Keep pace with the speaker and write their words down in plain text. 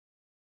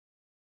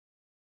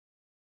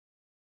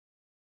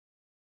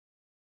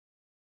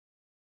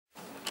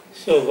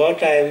So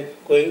what I am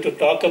going to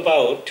talk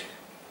about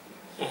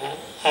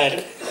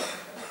are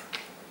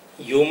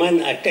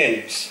human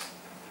attempts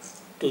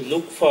to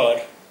look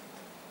for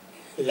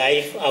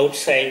life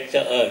outside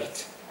the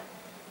earth.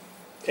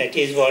 That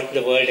is what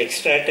the word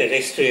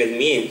extraterrestrial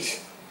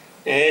means.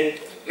 And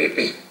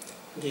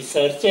the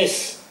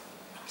searches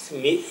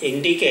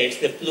indicates,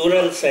 the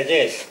plural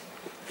suggests,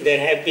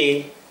 there have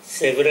been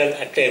several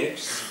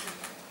attempts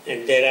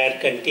and there are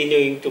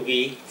continuing to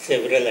be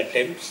several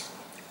attempts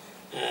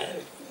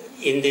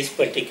in this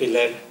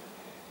particular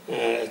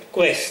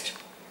quest.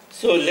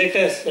 So let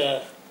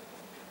us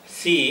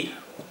see,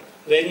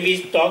 when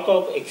we talk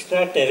of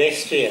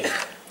extraterrestrial,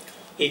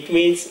 it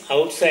means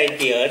outside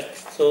the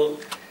earth. So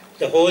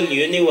the whole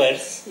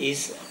universe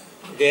is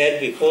there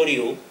before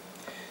you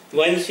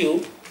once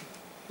you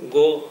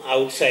go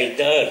outside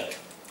the earth.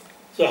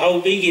 So how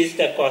big is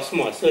the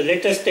cosmos? So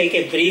let us take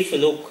a brief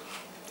look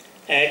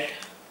at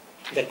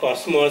the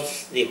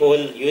cosmos, the whole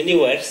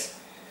universe,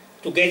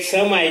 to get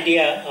some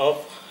idea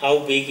of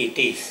how big it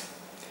is.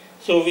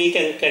 So we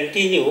can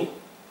continue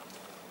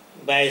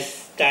by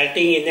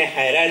starting in a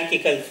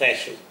hierarchical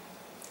fashion.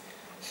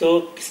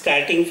 So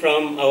starting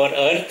from our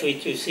earth,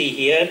 which you see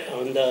here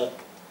on the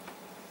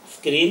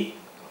screen,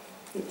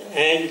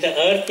 and the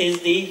earth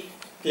is the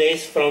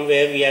place from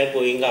where we are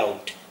going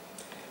out.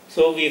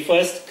 So we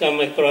first come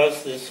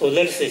across the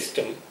solar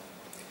system,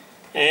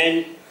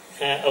 and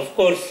of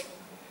course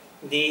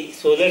the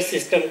solar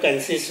system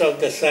consists of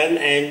the sun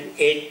and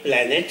 8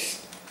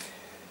 planets.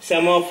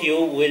 Some of you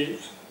will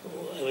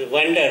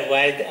wonder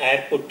why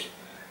I put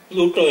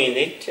Pluto in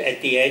it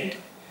at the end,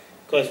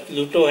 because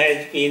Pluto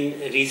has been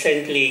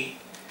recently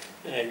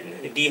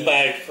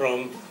debarred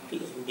from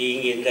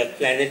being in the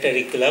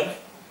planetary club.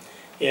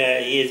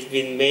 He has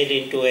been made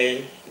into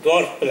a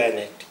dwarf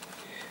planet.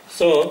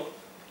 So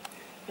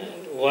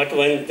what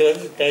one does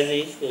is,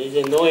 there is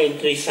a no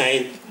entry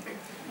sign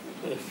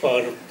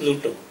for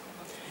Pluto.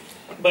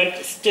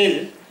 But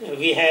still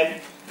we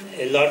have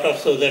a lot of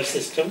solar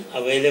system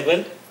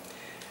available.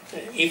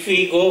 If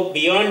we go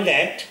beyond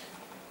that,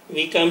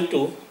 we come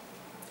to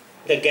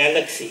the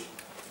galaxy.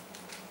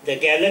 The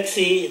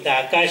galaxy, the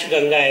Akash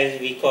Ganga as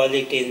we call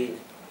it in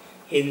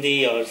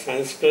Hindi or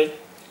Sanskrit,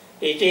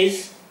 it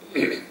is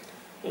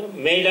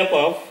made up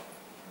of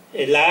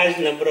a large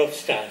number of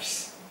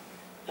stars,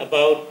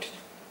 about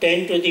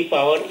 10 to the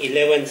power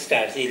 11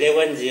 stars,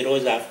 11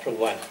 zeros after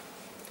 1.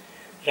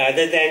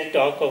 Rather than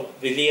talk of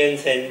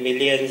billions and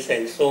millions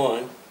and so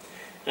on,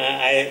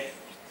 I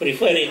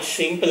prefer it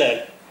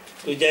simpler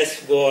to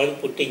just go on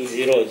putting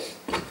zeros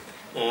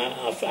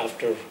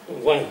after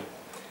 1.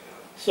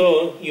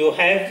 So you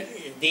have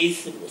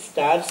these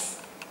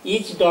stars,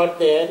 each dot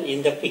there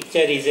in the picture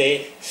is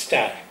a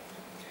star,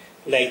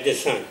 like the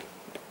sun.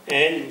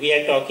 And we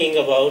are talking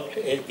about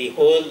the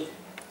whole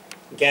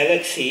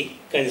galaxy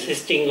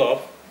consisting of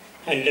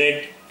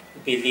 100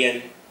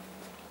 billion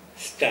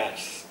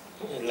stars,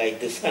 like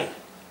the sun.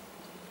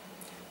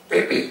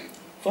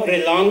 For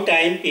a long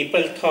time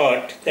people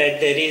thought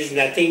that there is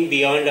nothing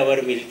beyond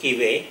our Milky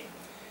Way,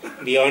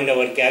 beyond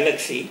our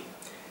galaxy.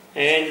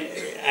 And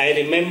I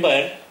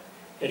remember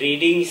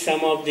reading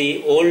some of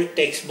the old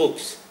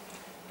textbooks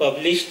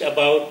published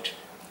about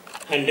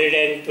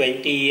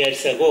 120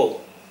 years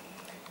ago.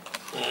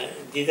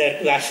 These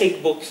are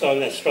classic books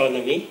on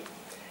astronomy,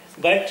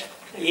 but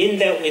in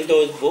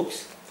those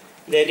books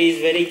there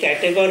is very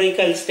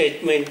categorical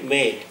statement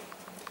made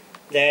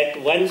that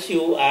once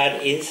you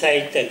are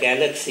inside the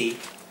galaxy,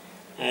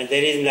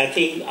 there is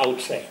nothing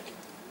outside.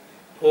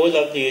 Whole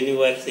of the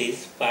universe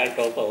is part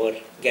of our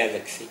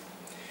galaxy.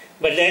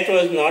 But that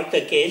was not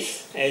the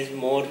case, as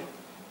more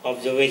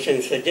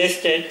observations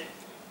suggested.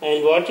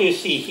 And what you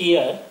see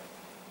here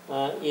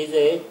is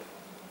a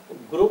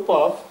group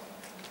of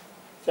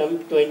some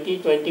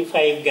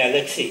 20-25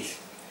 galaxies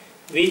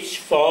which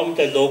form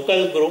the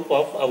local group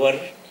of our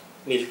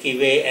Milky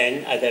Way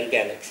and other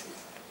galaxies.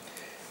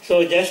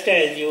 So just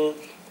as you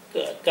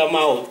come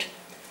out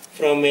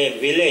from a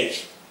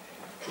village,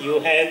 you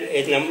have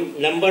a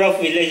number of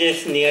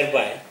villages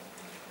nearby.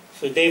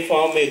 So they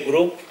form a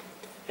group,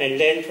 and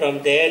then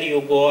from there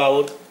you go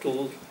out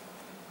to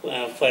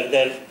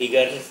further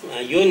bigger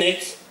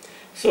units,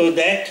 so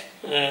that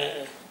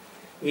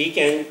we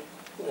can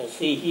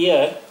see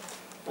here,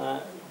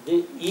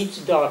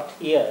 each dot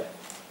here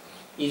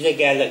is a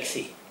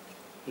galaxy.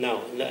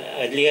 Now,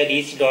 earlier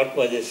each dot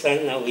was a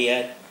sun, now we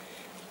are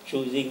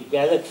choosing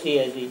galaxy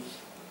as each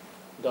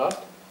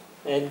dot.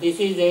 And this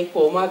is a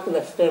coma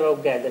cluster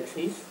of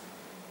galaxies,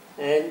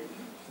 and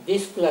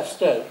this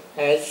cluster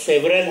has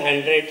several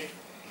hundred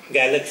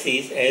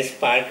galaxies as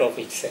part of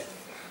itself.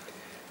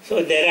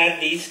 So there are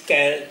these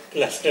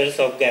clusters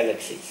of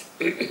galaxies.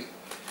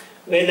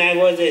 When I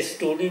was a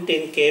student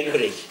in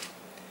Cambridge,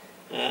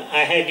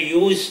 I had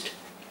used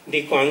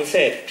the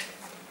concept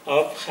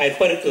of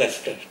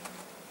hypercluster,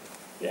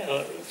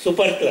 or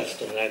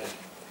supercluster rather.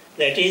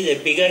 That is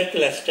a bigger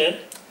cluster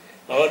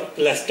or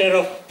cluster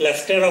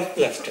of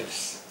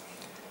clusters.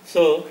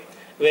 So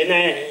when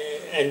I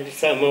and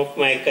some of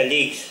my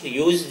colleagues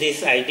used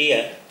this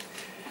idea,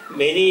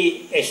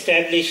 many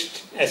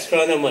established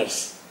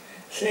astronomers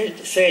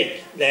said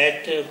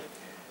that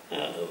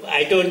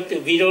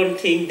we don't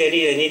think there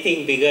is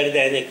anything bigger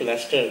than a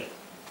cluster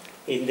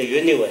in the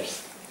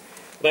universe.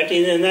 But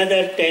in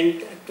another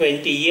 10,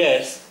 20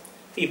 years,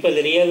 people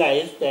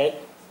realize that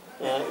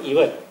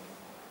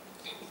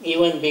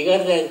even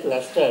bigger than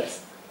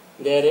clusters,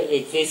 there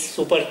exist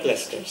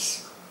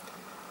superclusters.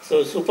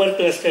 So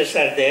superclusters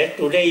are there.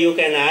 Today you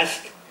can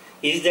ask,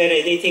 is there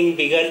anything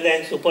bigger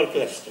than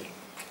supercluster?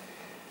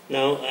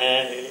 Now,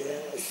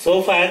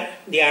 so far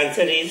the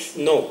answer is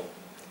no.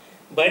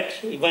 But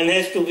one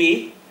has to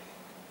be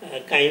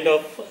kind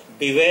of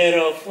beware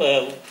of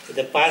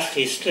the past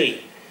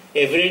history.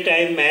 Every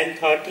time man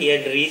thought he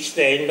had reached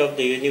the end of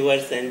the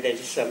universe and there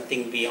is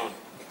something beyond.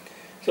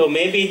 So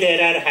maybe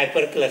there are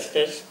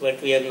hyperclusters,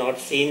 but we have not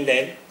seen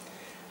them.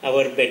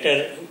 Our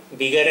bigger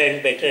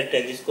and better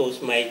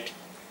telescopes might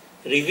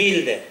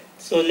reveal them.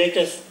 So let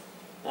us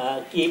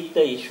keep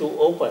the issue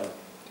open.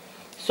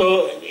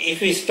 So if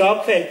we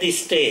stop at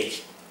this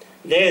stage,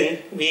 then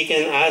we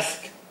can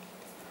ask,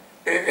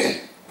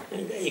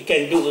 you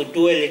can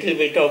do a little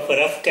bit of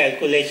rough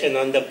calculation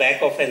on the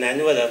back of an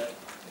envelope.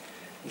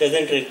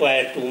 Doesn't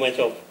require too much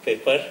of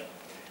paper.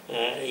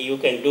 You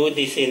can do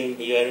this in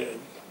your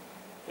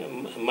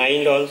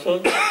mind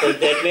also. So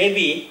there may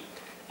be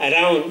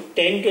around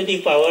 10 to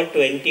the power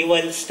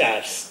 21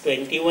 stars,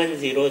 21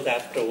 zeros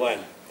after 1.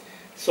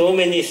 So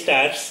many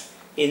stars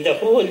in the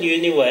whole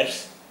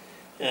universe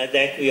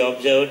that we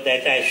observed,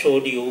 that I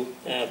showed you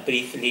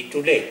briefly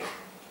today.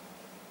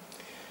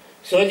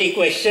 So the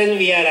question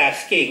we are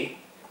asking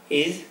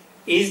is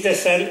the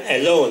sun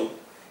alone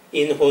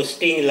in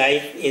hosting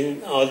life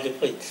in all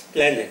its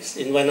planets,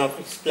 in one of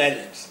its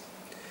planets?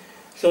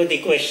 So the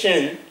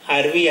question,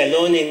 are we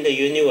alone in the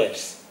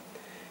universe?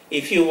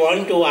 If you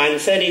want to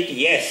answer it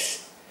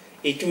yes,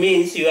 it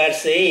means you are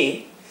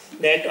saying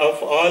that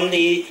of all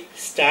the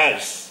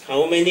stars,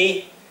 how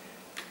many?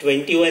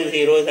 21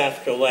 zeros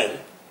after 1.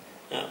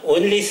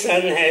 Only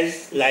sun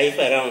has life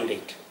around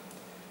it.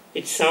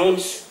 It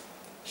sounds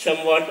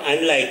somewhat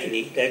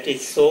unlikely that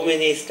is so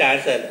many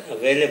stars are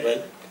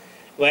available.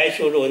 Why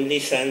should only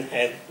sun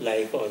have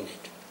life on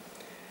it?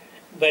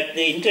 But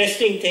the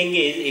interesting thing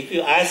is, if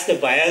you ask the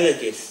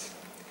biologists,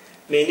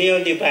 many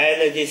of the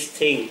biologists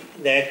think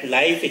that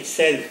life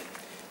itself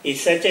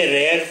is such a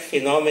rare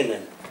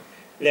phenomenon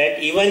that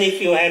even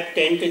if you have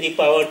 10 to the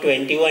power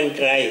 21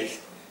 tries,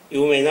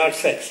 you may not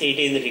succeed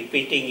in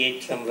repeating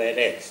it somewhere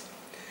else.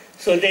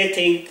 So they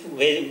think,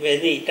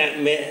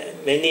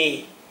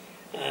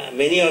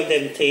 many of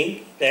them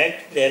think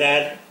that there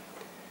are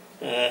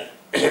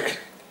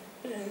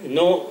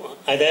no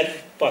other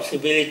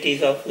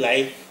possibilities of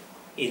life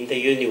in the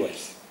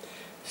universe.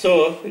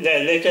 So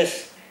let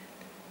us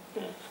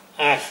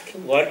ask,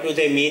 what do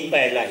they mean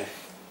by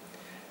life?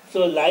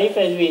 So life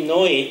as we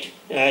know it,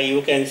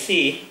 you can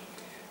see,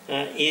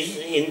 is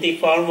in the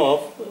form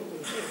of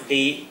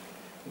the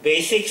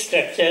basic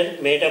structure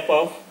made up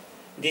of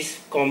this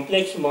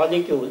complex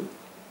molecule,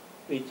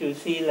 which you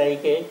see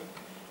like a,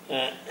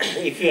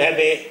 if you have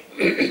a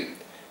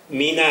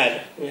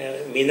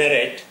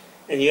minaret,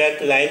 and you are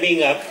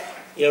climbing up,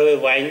 you have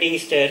a winding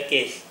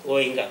staircase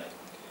going up.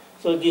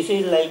 So this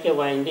is like a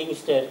winding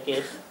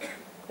staircase,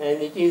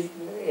 and it is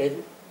a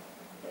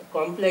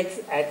complex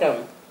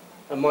atom,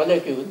 a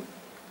molecule,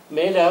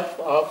 made up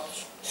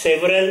of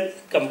several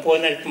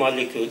component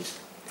molecules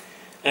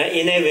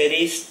in a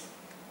very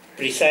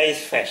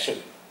precise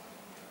fashion.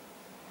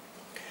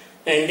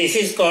 And this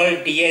is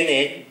called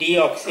DNA,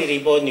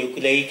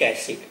 deoxyribonucleic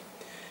acid.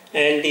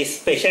 And the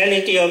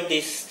speciality of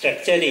this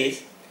structure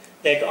is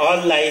that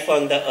all life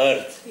on the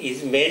earth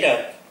is made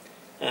up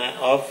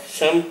of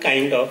some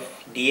kind of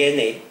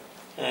DNA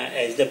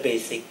as the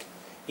basic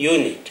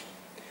unit.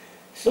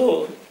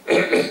 So,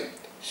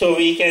 so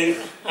we can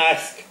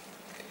ask,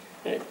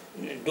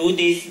 do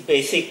these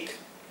basic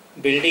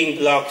building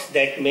blocks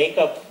that make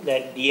up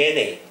that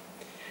DNA,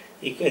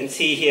 you can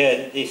see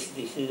here, this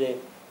is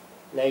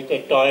like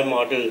a toy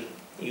model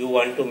you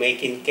want to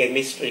make in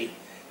chemistry.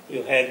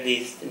 You have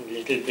these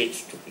little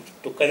bits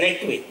to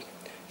connect with.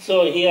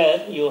 So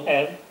here you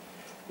have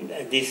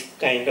this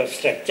kind of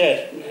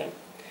structure,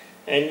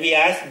 and we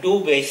ask,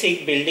 do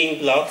basic building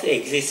blocks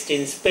exist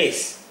in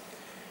space?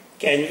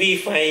 Can we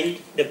find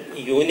the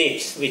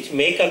units which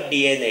make up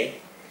DNA?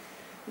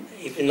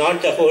 If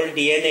not the whole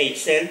DNA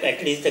itself,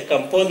 at least the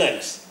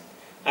components,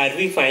 are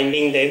we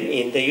finding them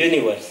in the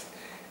universe?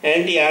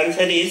 And the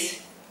answer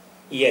is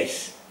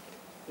yes,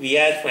 we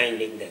are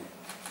finding them.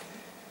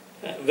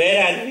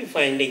 Where are we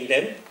finding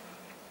them?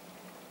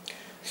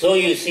 So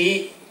you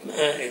see,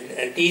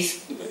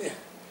 these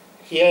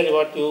here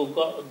what you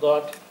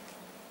got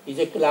is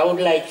a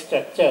cloud-like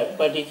structure,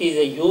 but it is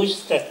a huge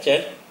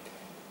structure.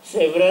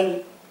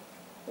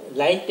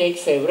 Light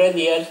takes several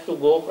years to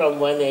go from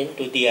one end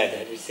to the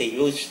other. It's a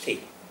huge thing.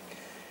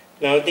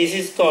 Now this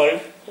is called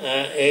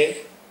a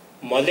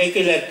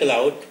molecular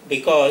cloud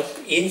because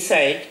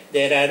inside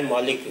there are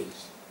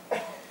molecules.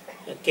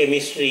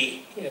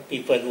 Chemistry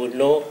people would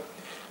know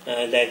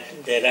that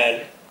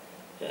there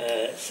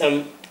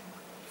some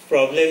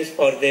problems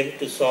for them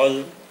to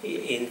solve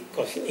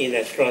in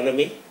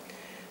astronomy.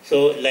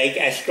 So like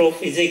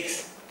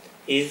astrophysics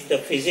is the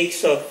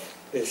physics of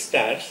the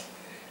stars.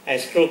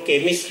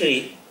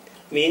 Astrochemistry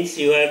means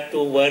you have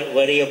to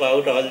worry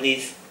about all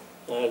these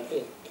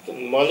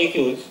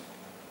molecules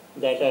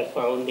that are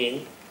found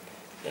in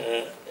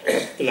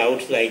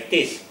clouds like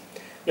this.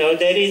 Now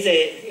there is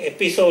a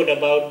episode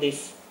about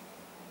this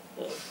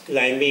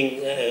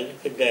finding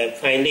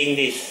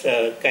this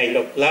kind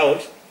of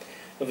clouds,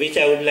 which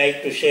I would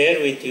like to share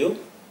with you.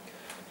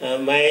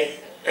 My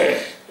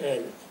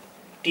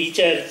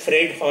teacher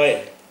Fred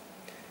Hoyle,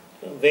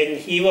 when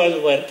he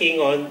was working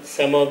on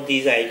some of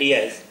these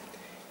ideas,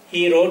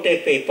 he wrote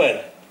a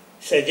paper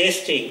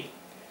suggesting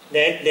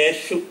that there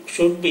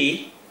should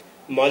be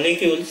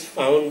molecules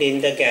found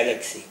in the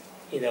galaxy,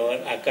 in our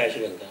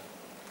Akashganga.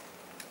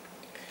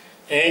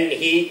 And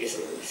he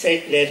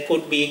said there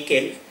could be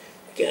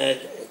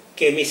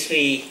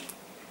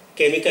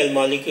chemical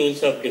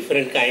molecules of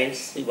different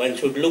kinds. One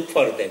should look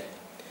for them.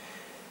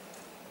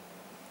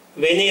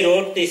 When he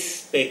wrote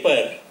this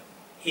paper,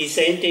 he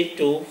sent it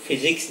to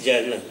Physics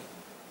Journal.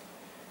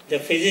 The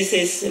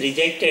physicists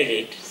rejected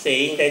it,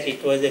 saying that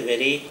it was a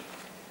very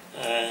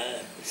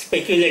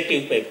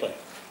speculative paper.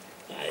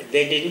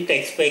 They didn't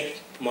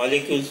expect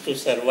molecules to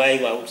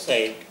survive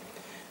outside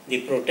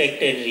the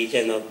protected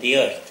region of the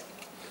earth.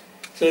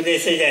 So they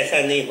said,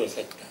 "Aisa nahi ho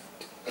sakta."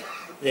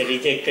 They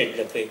rejected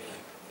the paper.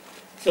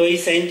 So he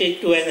sent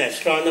it to an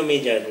astronomy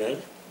journal.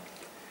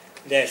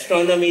 The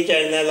astronomy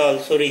journal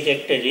also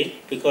rejected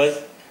it because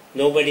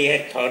nobody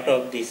had thought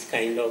of this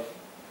kind of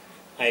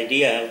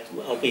idea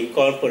of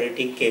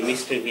incorporating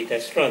chemistry with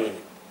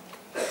astronomy.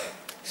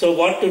 So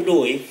what to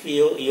do if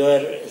your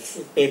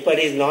paper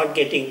is not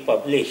getting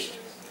published?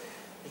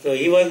 So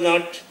he was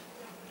not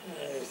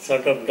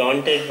sort of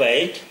daunted by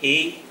it.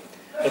 He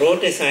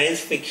wrote a science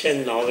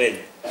fiction novel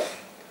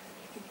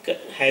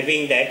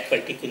having that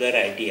particular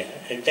idea.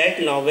 And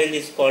that novel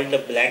is called The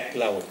Black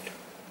Cloud.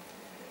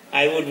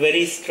 I would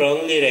very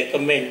strongly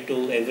recommend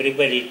to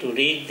everybody to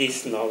read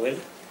this novel,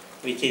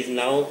 which is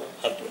now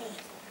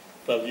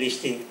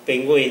published in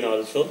Penguin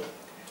also.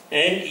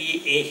 And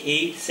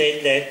he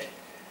said that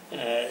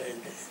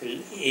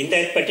in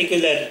that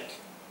particular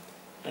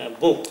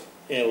book,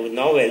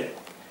 novel,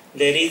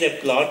 there is a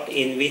plot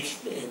in which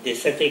the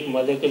static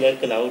molecular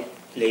cloud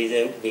plays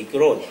a big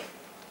role.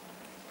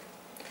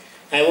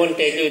 I won't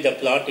tell you the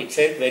plot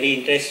itself, very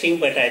interesting,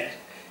 but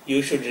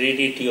you should read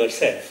it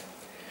yourself.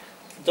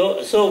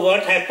 So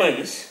what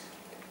happens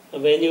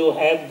when you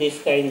have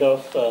this kind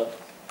of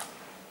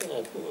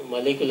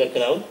molecular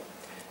cloud?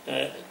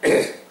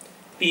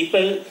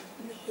 People,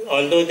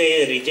 although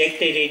they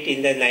rejected it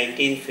in the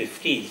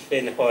 1950s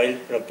when Hoyle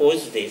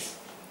proposed this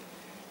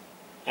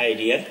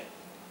idea,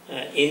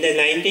 in the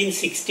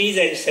 1960s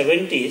and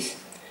 70s,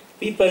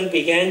 people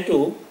began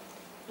to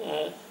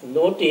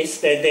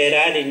notice that there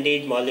are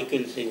indeed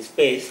molecules in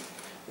space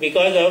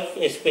because of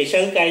a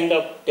special kind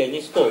of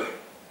telescope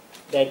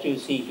that you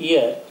see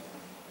here.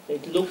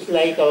 It looks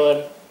like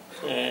our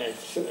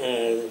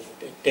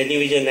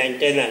television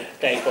antenna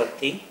type of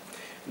thing,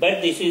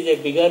 but this is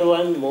a bigger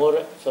one,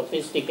 more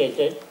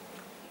sophisticated,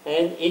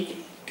 and it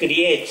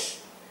creates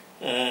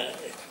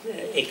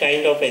a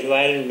kind of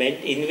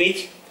environment in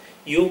which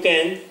you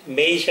can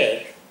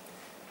measure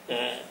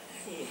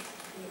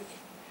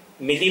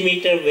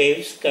millimeter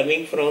waves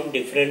coming from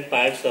different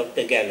parts of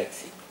the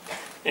galaxy.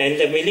 And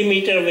the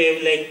millimeter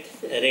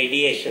wavelength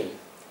radiation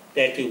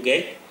that you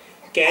get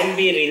can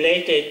be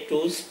related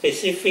to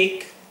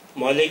specific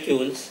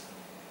molecules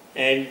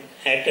and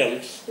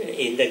atoms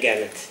in the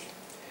galaxy.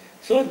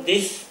 So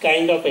this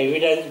kind of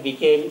evidence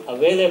became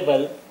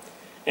available,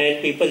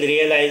 and people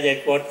realized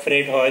that what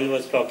Fred Hoyle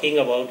was talking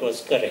about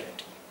was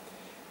correct.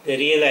 They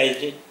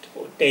realized it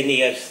 10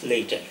 years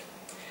later.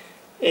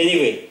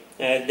 Anyway,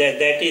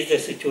 that is the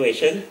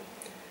situation.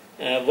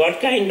 What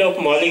kind of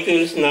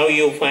molecules now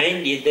you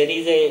find? There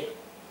is a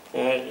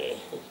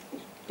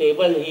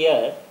table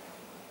here,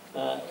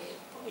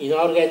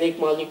 inorganic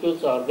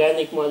molecules,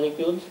 organic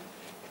molecules,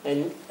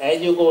 and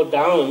as you go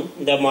down,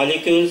 the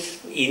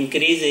molecules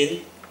increase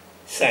in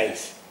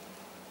size.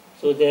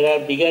 So there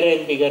are bigger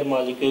and bigger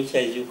molecules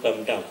as you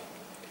come down.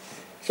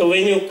 So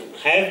when you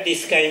have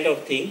this kind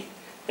of thing,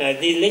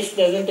 the list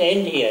doesn't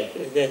end here,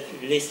 the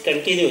list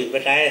continues,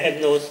 but I have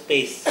no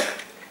space.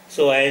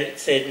 So I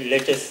said,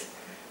 let us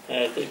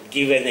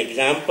give an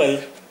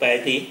example by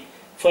the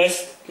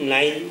first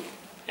 9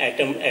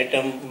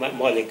 atom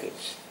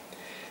molecules.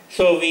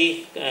 So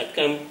we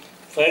come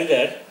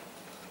further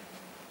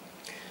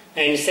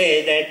and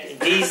say that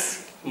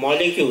these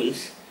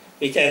molecules,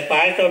 which are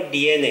part of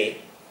DNA,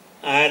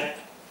 are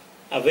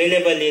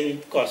available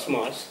in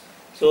cosmos.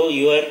 So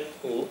your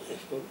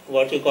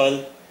what you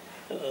call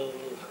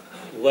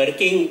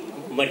working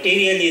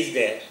material is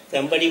there.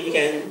 Somebody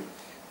can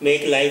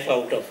make life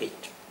out of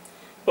it.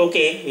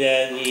 Okay,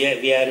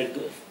 we are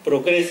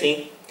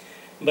progressing,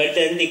 but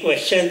then the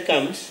question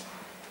comes,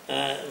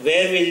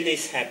 where will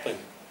this happen?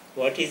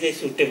 What is a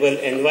suitable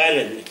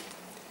environment?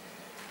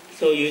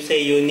 So you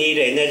say you need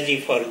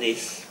energy for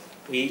this.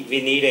 We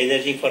need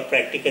energy for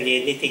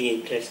practically anything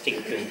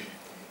interesting to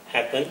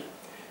happen.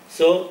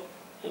 So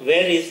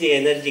where is the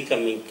energy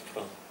coming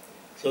from?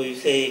 So you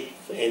say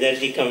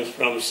energy comes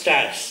from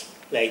stars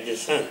like the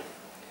sun.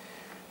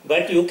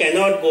 But you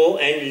cannot go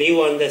and live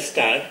on the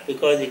star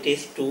because it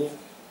is too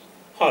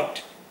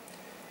hot.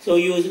 So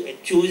you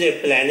choose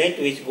a planet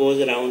which goes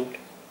around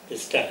the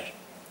star.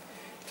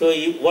 So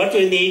what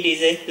you need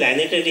is a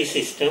planetary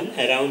system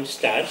around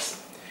stars,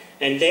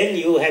 and then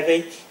you have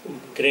a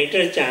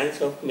greater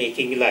chance of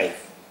making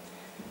life.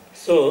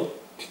 So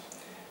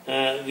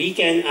we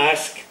can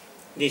ask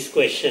this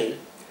question,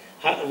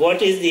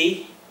 what is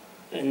the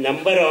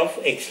number of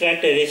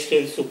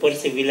extraterrestrial super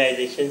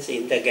civilizations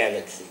in the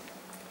galaxy?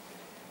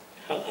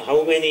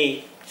 How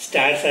many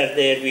stars are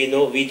there? We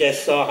know, we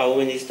just saw how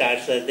many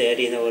stars are there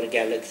in our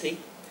galaxy.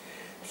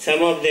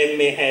 Some of them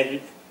may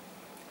have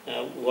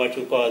what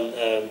you call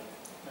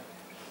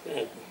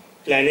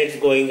planets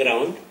going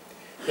around.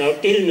 Now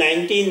till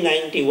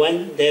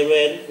 1991 there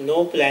were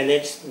no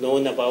planets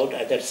known about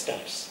other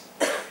stars.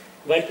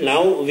 But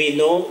now we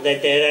know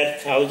that there are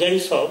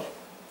thousands of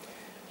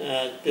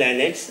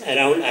planets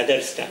around other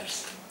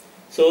stars.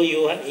 So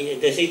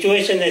the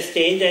situation has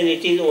changed, and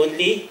it is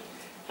only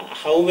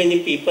how many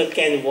people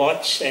can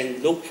watch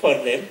and look for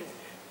them.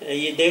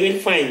 They will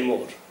find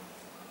more.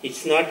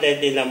 It's not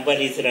that the number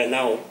is run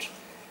out.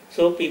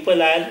 So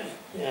people are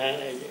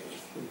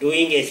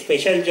doing a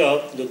special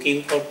job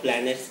looking for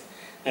planets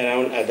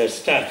around other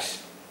stars.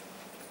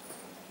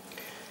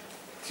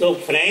 So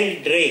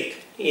Frank Drake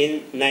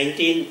in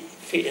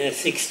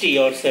 1960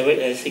 or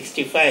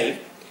 65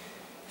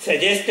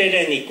 suggested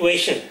an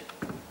equation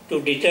to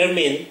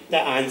determine the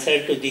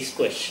answer to this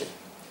question.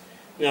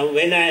 Now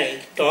when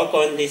I talk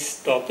on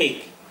this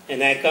topic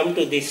and I come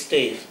to this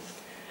stage,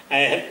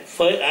 I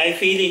feel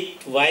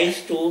it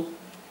wise to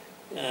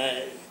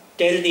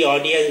tell the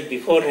audience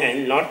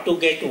beforehand not to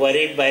get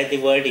worried by the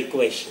word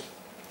equation.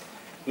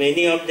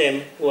 Many of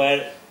them who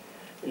are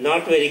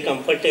not very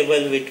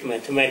comfortable with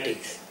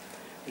mathematics,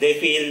 they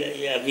feel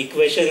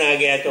equation aa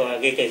gaya to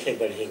aage kaise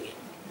badhenge.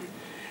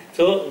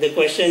 So the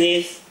question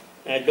is,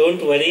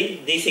 don't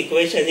worry, this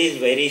equation is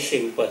very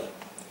simple,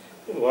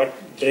 what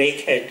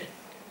Drake had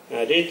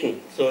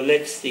written. So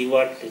let's see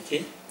what it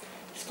is.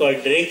 It's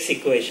called Drake's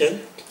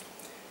equation.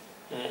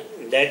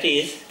 That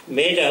is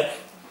made up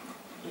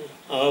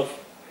of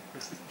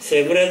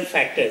several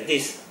factors.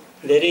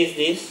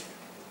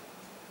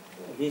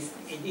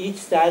 Each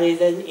star is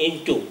an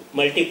into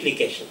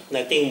multiplication,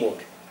 nothing more.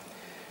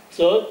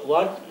 So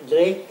what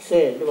Drake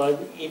said was,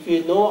 if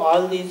you know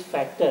all these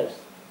factors,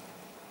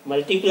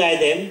 multiply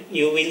them,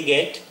 you will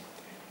get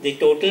the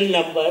total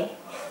number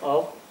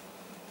of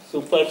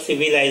super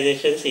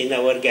civilizations in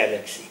our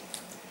galaxy.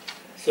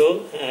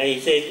 So he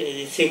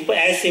said simple,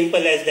 as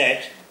simple as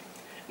that.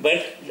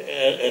 But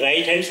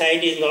right hand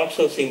side is not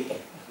so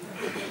simple.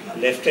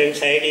 Left hand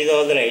side is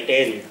all right,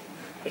 N.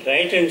 But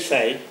right hand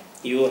side,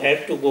 you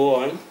have to go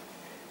on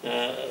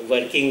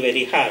working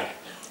very hard.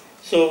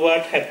 So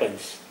what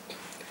happens?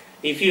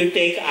 If you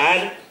take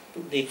R,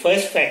 the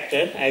first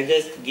factor, I'll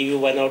just give you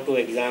one or two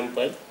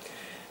examples.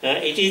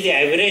 It is the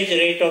average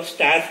rate of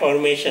star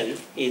formation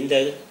in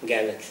the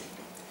galaxy.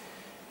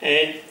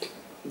 And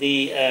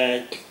the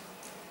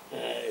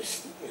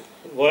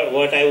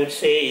what I would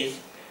say is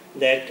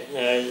that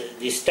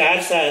the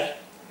stars are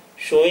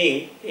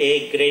showing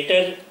a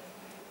greater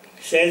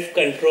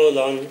self-control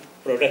on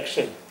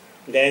production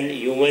than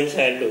humans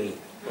are doing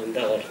on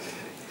the earth.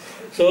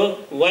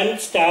 So 1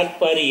 star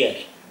per year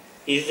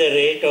is the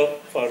rate of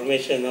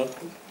formation of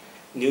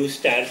new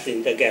stars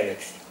in the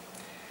galaxy.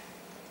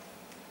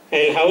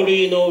 And how do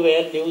you know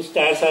where new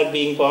stars are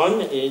being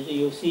born?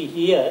 You see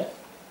here,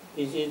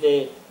 this is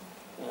a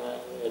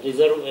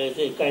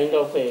kind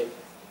of a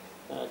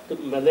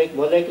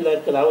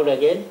molecular cloud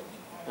again,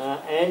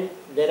 and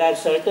there are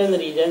certain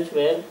regions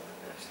where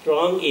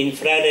strong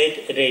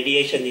infrared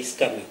radiation is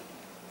coming.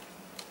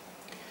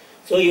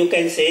 So you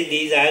can say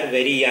these are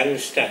very young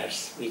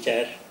stars which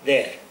are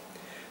there.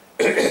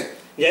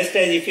 Just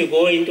as if you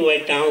go into a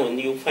town,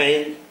 you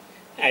find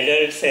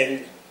adults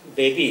and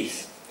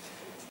babies.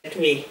 Let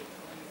me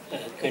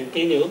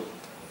continue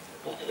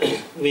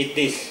with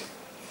this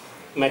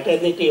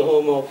maternity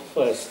home of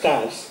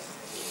stars.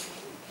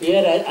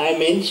 Here I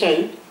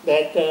mentioned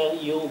that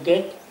you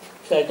get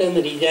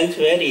certain regions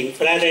where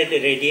infrared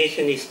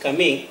radiation is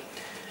coming,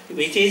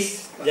 which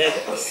is the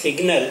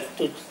signal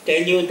to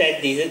tell you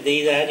that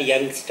these are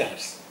young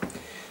stars.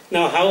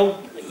 Now how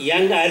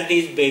young are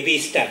these baby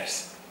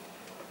stars?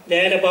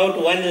 They are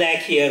about 1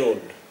 lakh year old,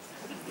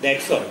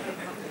 that's all.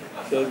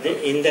 So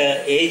in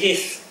the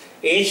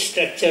age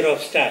structure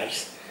of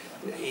stars,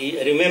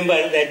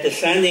 remember that the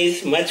sun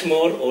is much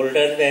more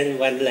older than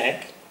 1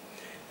 lakh.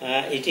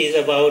 It is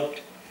about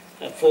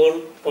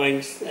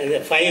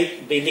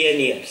 4.5 billion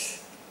years.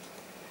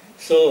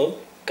 So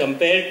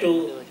compared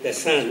to the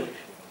sun,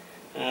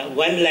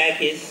 1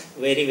 lakh is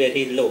very,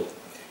 very low.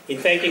 In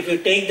fact, if you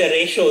take the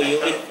ratio, you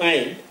will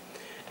find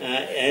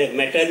a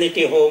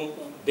maternity home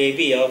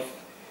baby of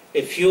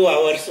a few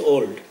hours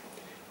old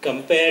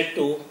compared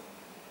to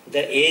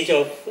the age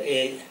of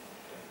a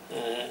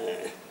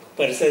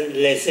person,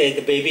 let's say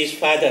the baby's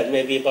father,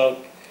 maybe about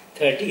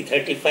 30,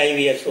 35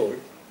 years old.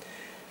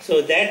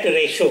 So that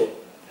ratio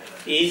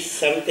is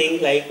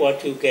something like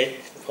what you get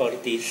for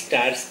the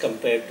stars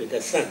compared to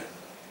the sun.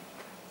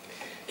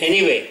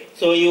 Anyway,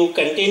 so you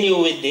continue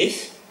with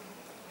this.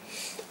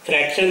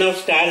 Fraction of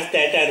stars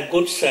that are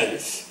good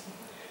suns,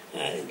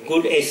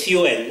 good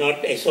SUN,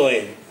 not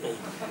SON.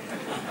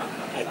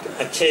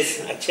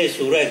 अच्छे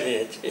सूरज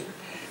हैं.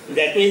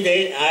 That means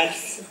they are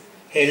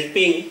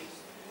helping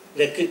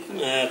the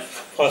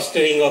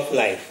fostering of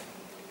life.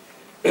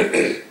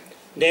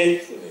 Then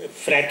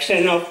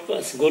fraction of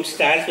good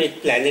stars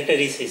with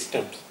planetary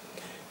systems.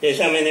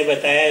 जैसा मैंने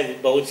बताया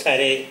बहुत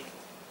सारे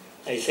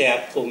ऐसे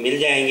आपको मिल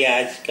जाएंगे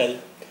आजकल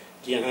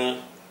जहाँ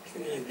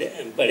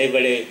बड़े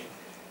बड़े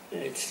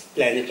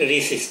प्लानिटरी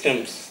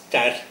सिस्टम्स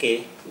स्टार के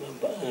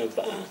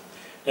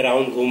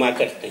राउंड घुमा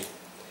करते हैं.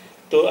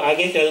 तो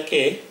आगे चल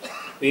के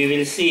we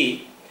will see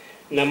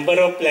number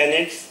of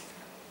planets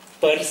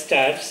पर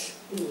stars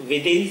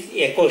with in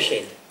echo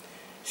shell.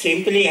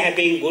 Simply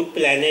having good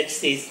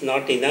planets is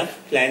not enough.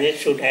 Planets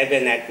should have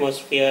an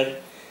atmosphere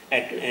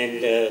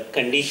and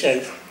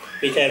conditions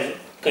which are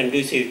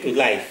conducive to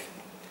life.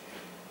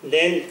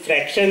 Then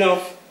fraction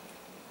of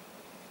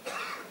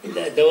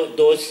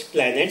those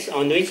planets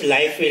on which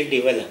life will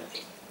develop.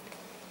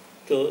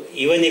 So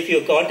even if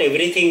you got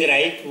everything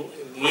right,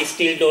 we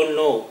still don't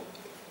know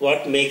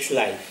what makes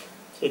life.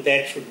 So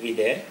that should be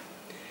there.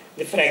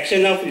 The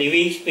fraction of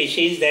living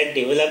species that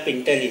develop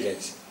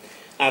intelligence.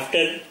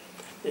 After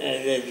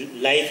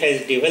life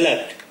has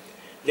developed,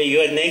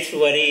 your next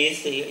worry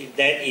is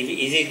that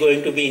is it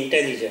going to be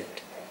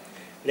intelligent?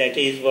 That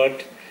is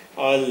what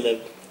all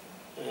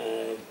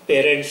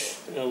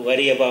parents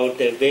worry about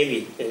the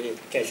baby.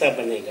 कैसा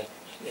बनेगा?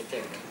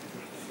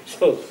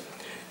 So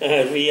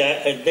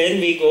then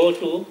we go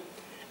to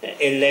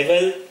a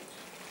level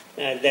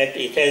that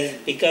it has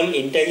become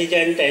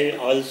intelligent and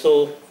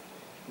also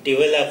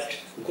developed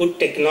good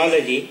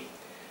technology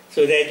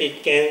so that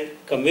it can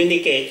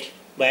communicate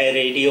by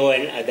radio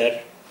and other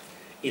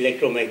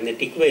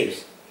electromagnetic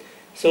waves.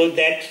 So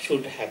that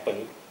should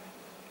happen.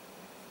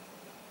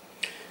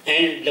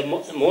 And the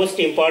most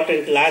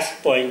important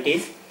last point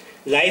is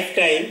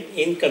lifetime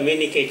in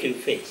communicative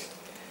phase.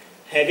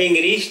 Having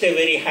reached a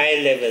very high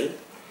level,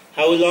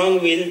 how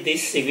long will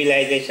this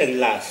civilization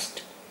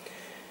last?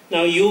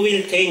 Now you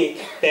will think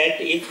that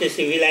if the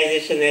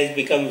civilization has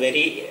become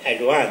very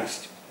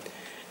advanced,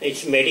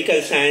 its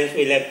medical science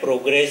will have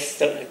progressed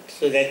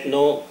so that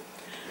no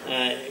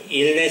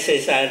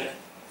illnesses are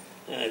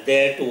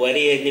there to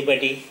worry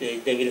anybody.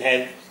 They will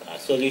have a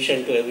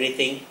solution to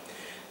everything,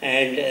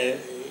 and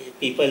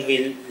people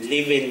will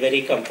live in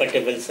very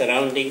comfortable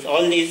surroundings.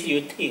 All this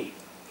you think.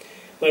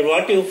 But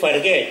what you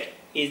forget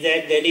is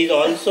that there is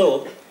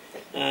also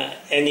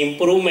an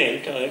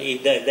improvement, or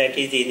that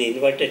is in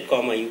inverted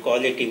comma, you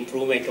call it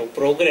improvement or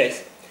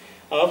progress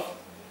of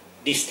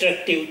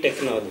destructive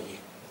technology.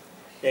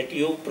 That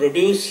you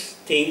produce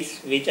things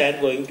which are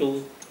going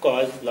to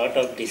cause lot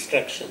of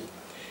destruction.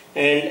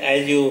 And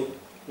as you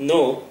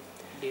know,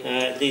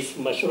 this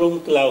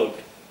mushroom cloud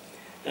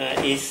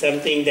is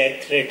something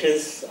that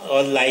threatens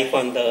all life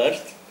on the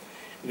earth,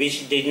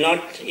 which did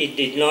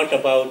not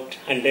about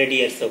 100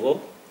 years ago.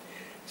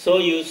 So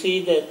you see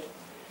that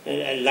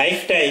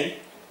lifetime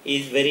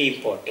is very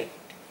important.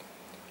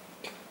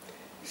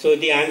 So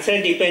the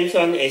answer depends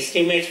on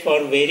estimates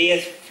for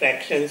various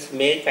factors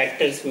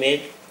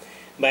made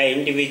by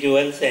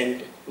individuals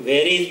and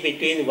varies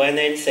between 1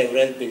 and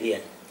several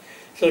billion.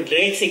 So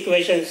Drake's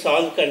equation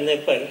solved करने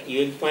पर you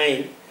will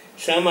find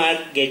some are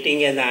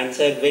getting an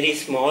answer very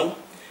small,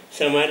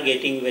 some are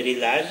getting very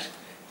large,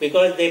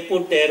 because they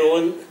put their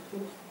own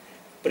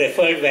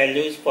preferred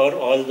values for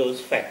all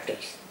those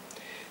factors.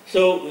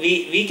 So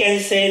we can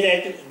say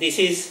that this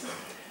is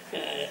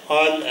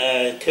all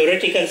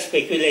theoretical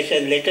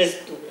speculation. Let us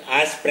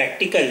ask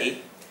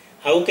practically,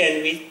 how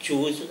can we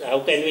choose,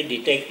 how can we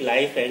detect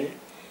life and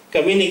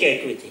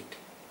communicate with it?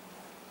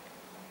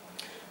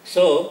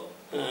 So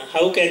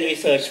how can we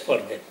search for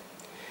them?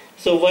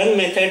 So one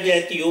method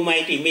that you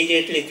might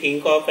immediately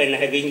think of, and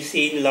having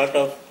seen a lot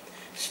of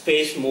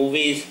space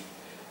movies,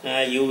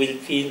 you will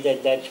feel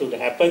that that should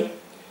happen.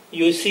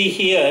 You see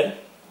here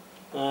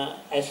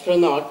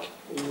astronaut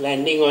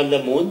landing on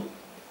the moon.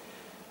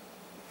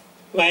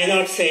 Why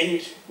not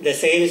send the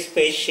same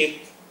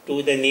spaceship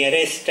to the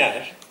nearest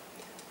star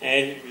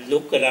and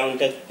look around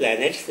the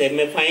planets? They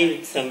may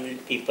find some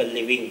people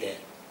living there.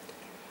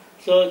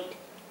 So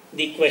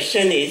the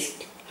question is,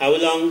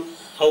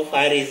 how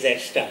far is that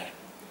star?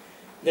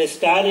 The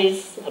star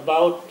is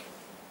about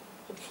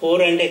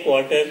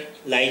 4¼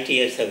 light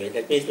years away.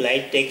 That means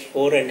light takes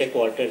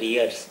 4¼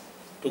 years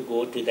to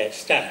go to that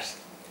star.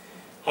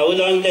 How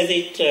long does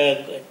it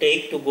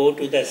take to go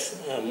to the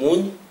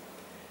moon?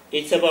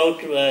 It's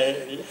about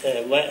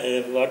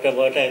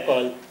what I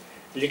call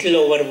little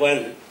over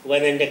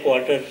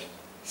 1¼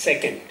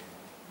 second,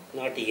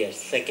 not years,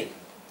 second.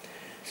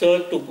 So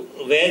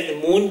where the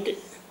moon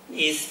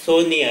is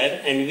so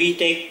near and we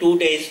take 2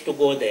 days to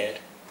go there,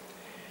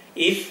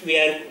 if we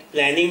are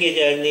planning a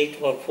journey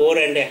for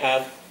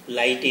 4.5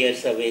 light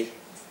years away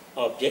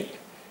object,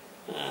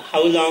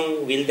 how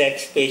long will that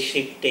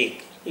spaceship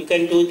take? You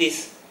can do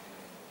this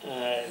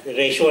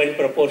ratio and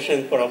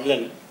proportion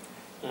problem.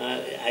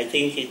 I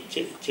think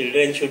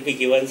children should be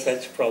given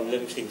such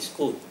problems in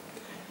school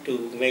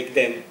to make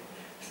them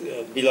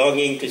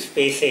belonging to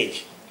space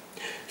age.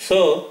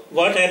 So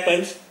what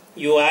happens?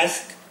 You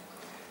ask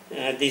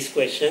this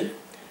question,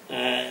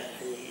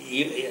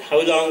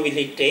 how long will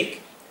it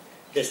take?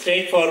 The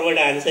straightforward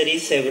answer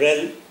is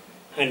several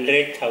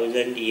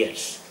 100,000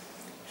 years,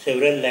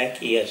 several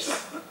lakh years.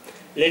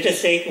 Let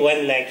us take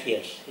 1 lakh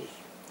years.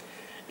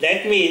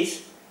 That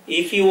means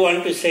if you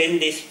want to send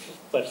this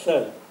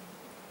person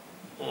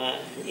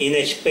in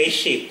a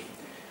spaceship,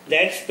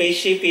 that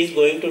spaceship is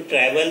going to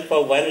travel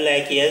for 1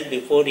 lakh years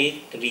before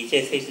it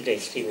reaches its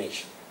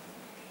destination.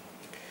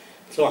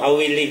 So how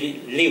will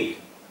it live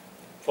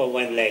for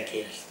 1 lakh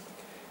years?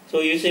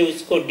 So you say,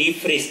 usko deep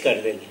freeze kar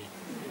denge.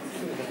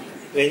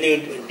 When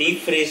you deep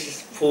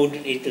freeze food,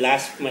 it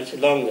lasts much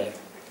longer.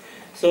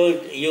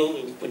 So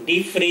you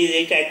deep freeze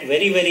it at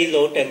very, very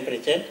low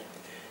temperature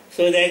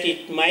so that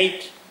it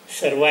might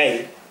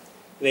survive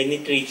when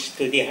it reaches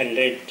to the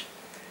 100,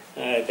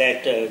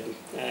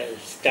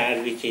 star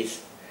which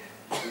is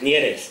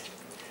nearest.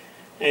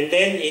 And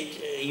then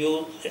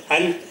you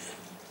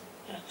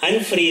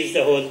unfreeze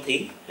the whole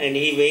thing and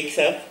he wakes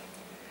up,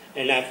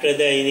 and after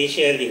the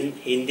initial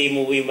Hindi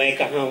movie, Main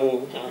Kahan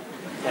Hu,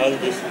 all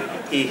this,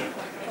 he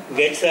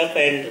gets up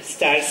and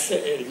starts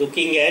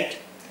looking at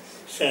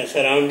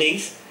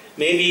surroundings.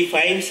 Maybe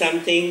finds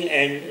something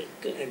and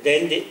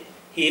then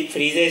he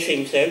freezes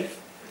himself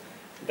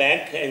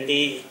back and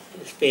the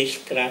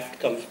spacecraft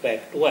comes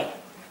back to Earth.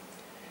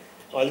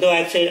 Although I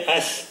have said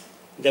us,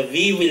 the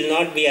we will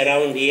not be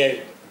around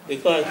here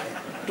because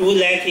 2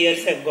 lakh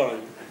years have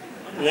gone.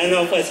 None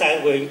of us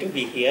are going to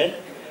be here.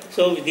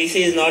 So this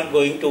is not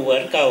going to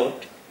work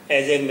out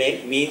as a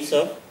means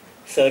of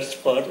search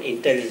for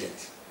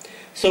intelligence.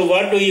 So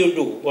what do you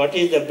do? What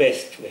is the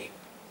best way?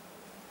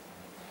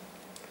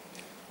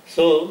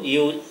 So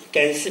you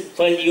can,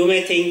 you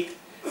may think,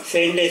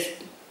 send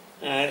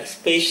a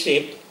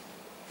spaceship.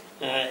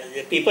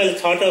 People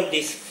thought of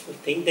this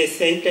thing. They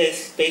sent a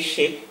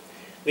spaceship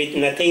with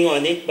nothing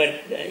on it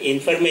but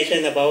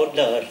information about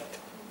the Earth.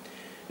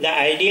 The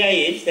idea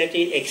is that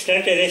the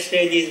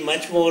extraterrestrial is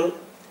much more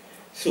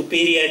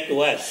superior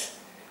to us.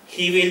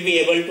 He will be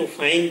able to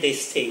find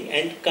this thing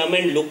and come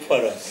and look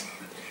for us.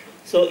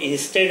 So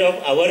instead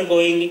of our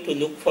going to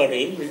look for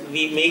him,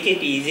 we make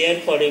it easier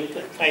for him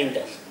to find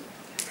us.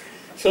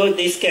 So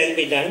this can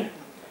be done,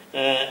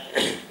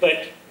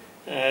 but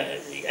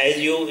as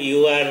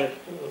you are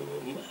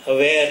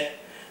aware,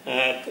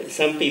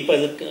 some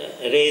people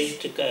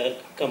raised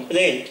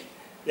complaint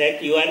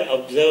that you are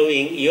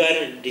observing, you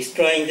are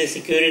destroying the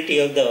security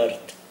of the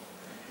Earth.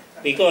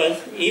 Because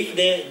if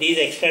these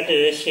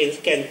extraterrestrials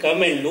can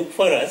come and look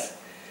for us,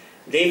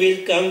 they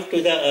will come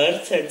to the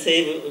Earth and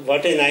say,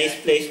 what a nice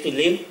place to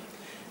live.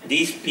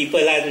 These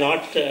people are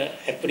not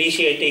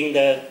appreciating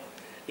the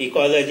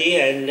ecology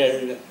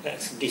and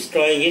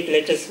destroying it.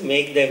 Let us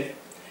make them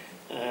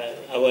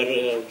our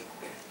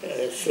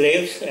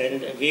slaves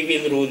and we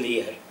will rule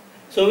here.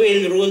 So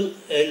we will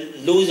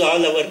lose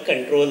all our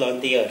control on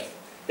the Earth.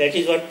 That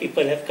is what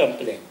people have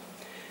complained.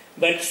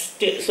 But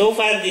so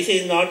far this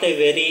is not a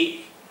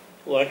very,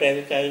 what I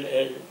will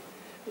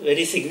call,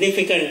 very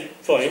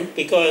significant point,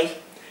 because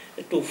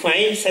to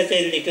find such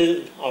a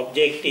little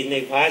object in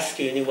a vast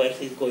universe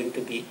is going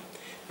to be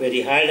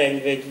very hard,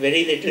 and with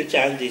very little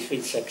chance this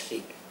will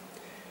succeed.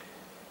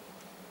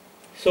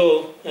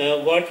 So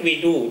what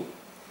we do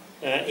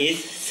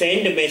is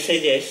send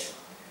messages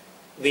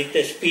with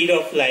the speed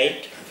of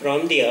light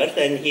from the Earth,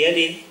 and here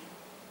is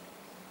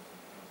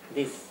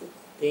this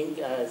thing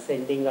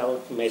sending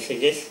out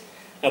messages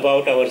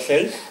about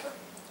ourselves.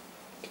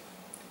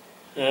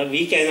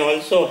 We can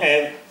also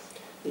have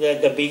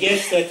the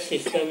biggest such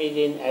system is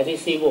in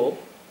Arecibo,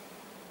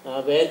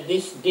 where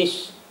this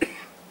dish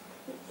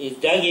is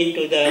dug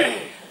into the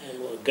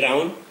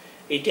ground.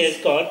 It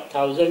has got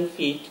 1,000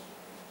 feet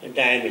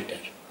diameter.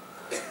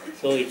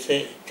 So it's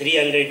a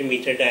 300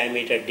 meter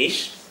diameter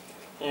dish,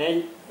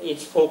 and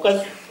its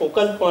focal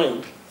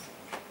point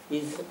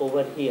is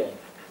over here.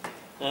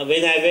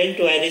 When I went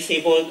to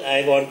Arecibo,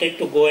 I wanted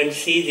to go and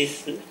see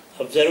this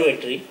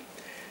observatory.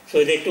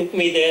 So they took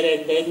me there,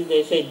 and then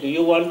they said, do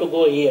you want to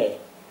go here?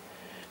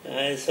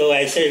 So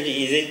I said,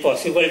 is it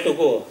possible to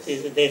go?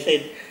 They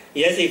said,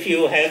 yes, if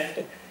you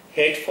have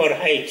head for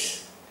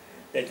heights.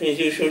 That means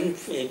you shouldn't,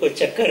 को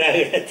चक्कर आ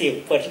गया थी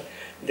ऊपर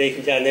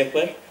देख जाने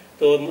पर,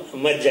 तो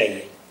मत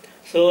जाइए.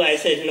 So I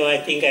said, no, I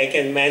think I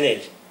can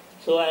manage.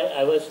 So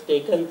I was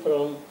taken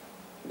from,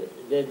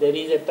 there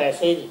is a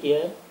passage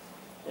here,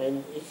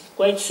 and it's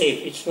quite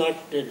safe. It's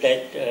not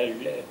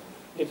that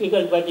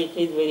difficult, but it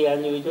is very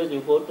unusual. You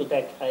go to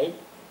that height,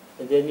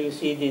 and then you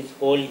see this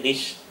whole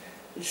dish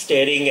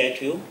staring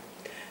at you.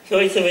 So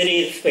it's a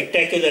very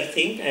spectacular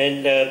thing,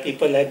 and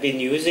people have been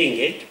using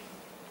it.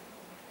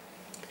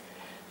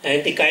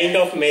 And the kind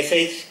of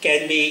message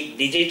can be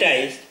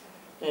digitized,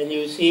 and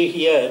you see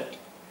here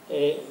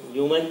a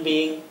human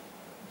being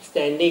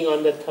standing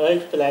on the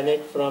third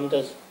planet from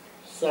the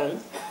sun.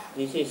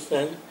 This is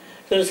sun.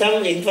 So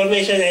some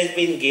information has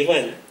been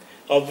given.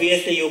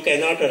 Obviously you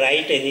cannot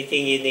write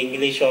anything in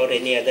English or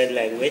any other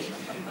language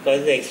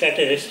because the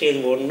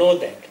extraterrestrial won't know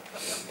that.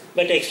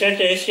 But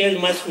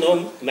extraterrestrial must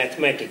know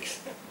mathematics,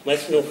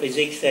 must know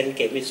physics and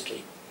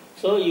chemistry.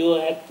 So you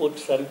have put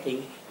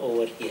something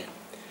over here.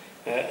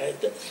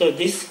 So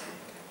this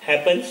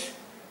happens,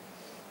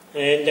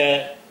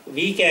 and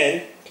we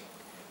can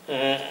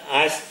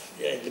ask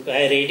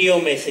by radio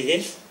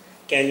messages,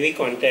 can we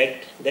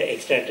contact the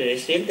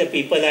extraterrestrial? The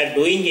people are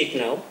doing it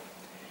now.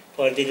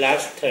 For the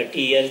last 30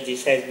 years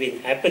this has been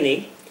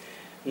happening.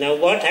 Now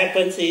what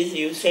happens is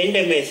you send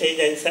a message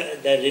and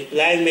the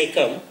reply may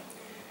come.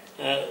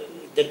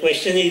 The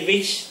question is,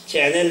 which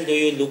channel do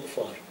you look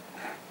for?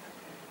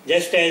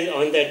 Just as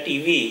on the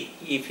TV,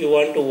 if you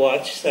want to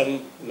watch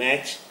some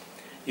match,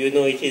 you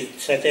know it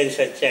is such and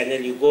such channel,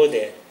 you go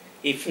there.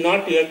 If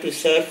not, you have to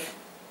surf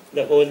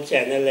the whole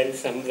channel and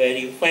somewhere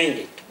you find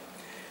it.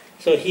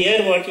 So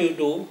here what you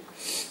do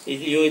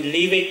is you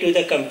leave it to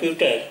the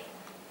computer,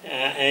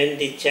 and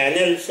the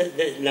channels,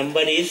 the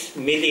number is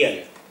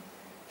million.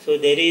 So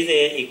there is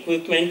a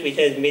equipment which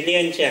has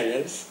million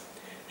channels,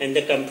 and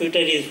the computer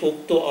is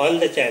hooked to all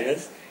the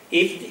channels.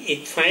 If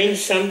it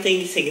finds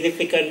something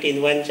significant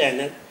in one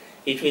channel,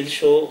 it will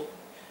show,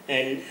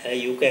 and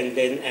you can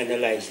then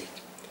analyze it.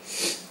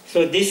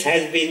 So this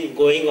has been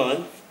going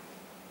on.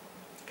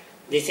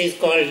 This is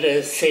called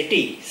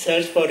SETI,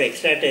 Search for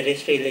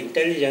Extraterrestrial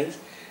Intelligence,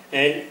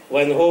 and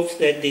one hopes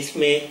that this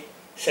may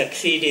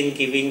succeed in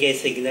giving a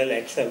signal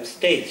at some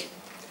stage.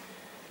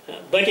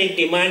 But it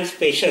demands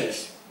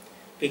patience,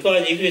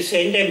 because if you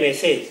send a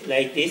message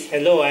like this,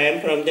 hello, I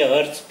am from the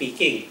earth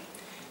speaking,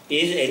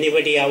 is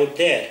anybody out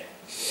there?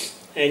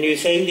 And you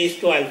send this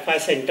to Alpha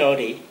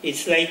Centauri,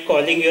 it's like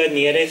calling your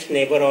nearest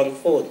neighbor on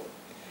phone.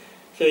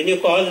 So when you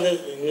call the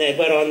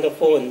neighbor on the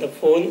phone,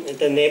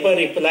 the neighbor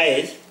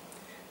replies,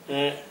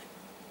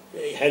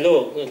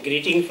 hello,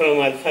 greeting from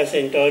Alpha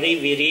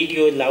Centauri, we read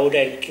you loud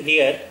and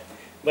clear,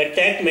 but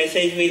that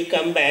message will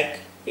come back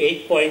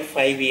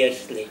 8.5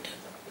 years later.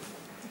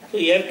 So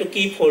you have to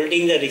keep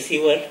holding the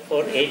receiver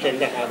for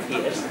 8.5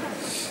 years.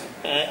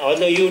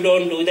 Although you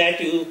don't do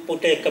that, you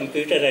put a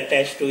computer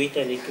attached to it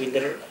and it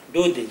will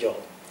do the job.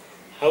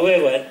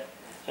 However,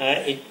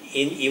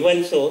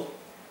 even so,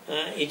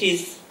 it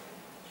is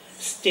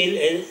still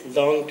a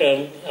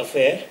long-term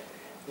affair.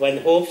 One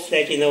hopes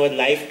that in our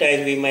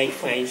lifetime we might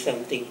find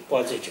something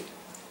positive.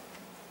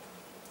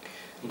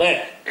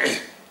 But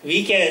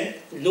we can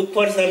look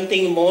for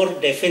something more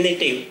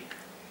definitive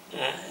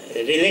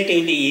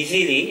relatively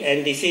easily,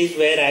 and this is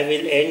where I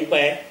will end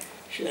by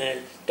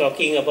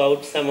talking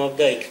about some of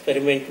the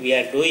experiment we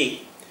are doing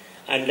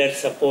under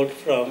support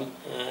from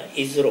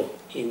ISRO,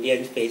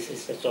 Indian Space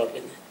Research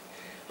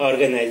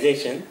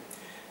Organization.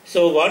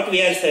 So what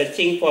we are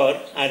searching for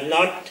are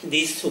not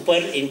these super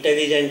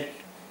intelligent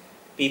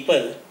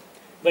people,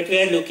 but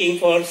we are looking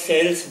for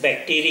cells,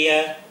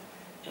 bacteria,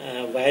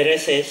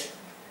 viruses.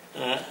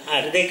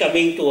 Are they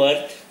coming to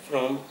Earth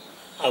from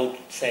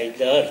outside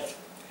the Earth?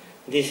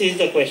 This is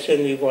the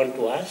question we want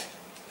to ask.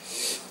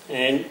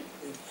 And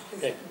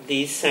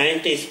these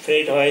scientists,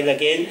 Fred Hoyle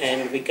again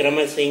and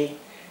Vikrama Singh,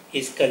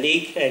 his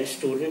colleague and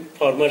student,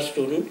 former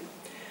student,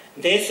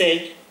 they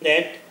said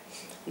that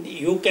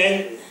you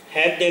can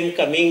have them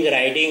coming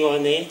riding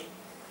on a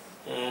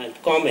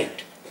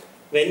comet.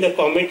 When the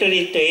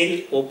cometary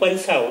tail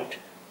opens out,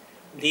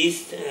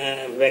 these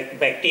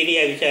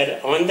bacteria which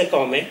are on the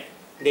comet,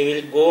 they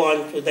will go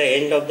on to the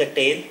end of the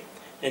tail,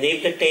 and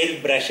if the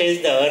tail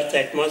brushes the Earth's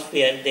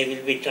atmosphere, they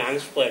will be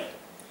transferred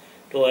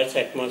to Earth's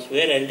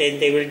atmosphere, and then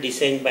they will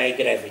descend by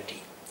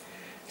gravity.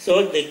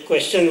 So the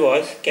question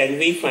was, can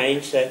we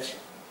find such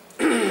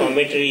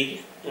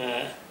cometary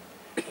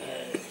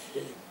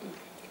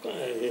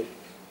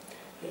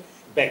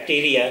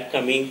bacteria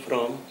coming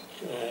from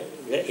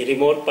the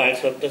remote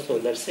parts of the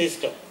solar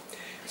system?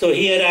 So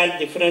here are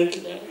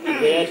different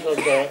layers of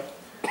the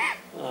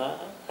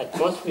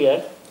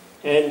atmosphere,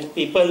 and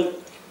people,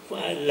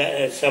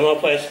 some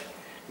of us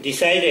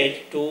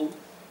decided to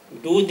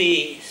do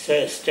the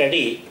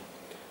study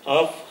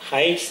of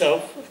heights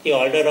of the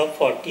order of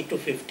 40 to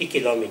 50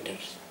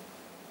 kilometers,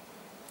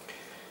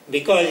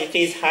 because it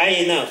is high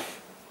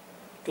enough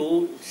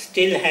to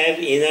still have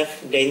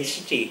enough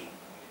density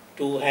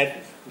to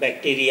have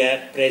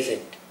bacteria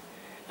present.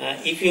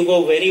 If you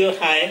go very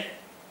high,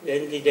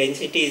 then the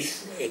density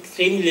is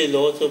extremely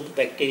low, so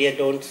bacteria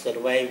don't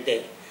survive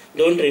there,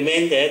 don't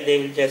remain there, they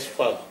will just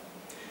fall.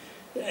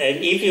 And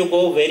if you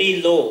go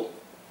very low,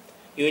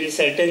 you will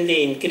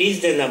certainly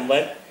increase the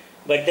number,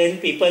 but then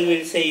people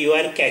will say you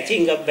are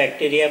catching up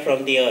bacteria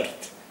from the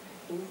earth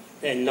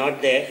and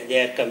not there,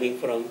 they are coming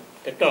from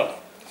the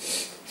top.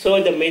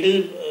 So the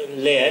middle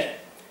layer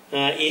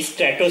is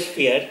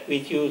stratosphere,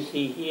 which you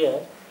see here.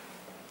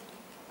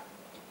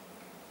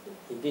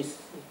 this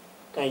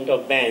kind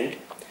of band,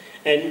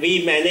 and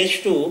we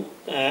managed to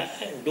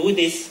do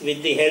this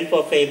with the help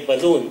of a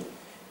balloon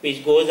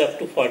which goes up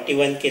to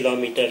 41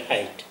 kilometer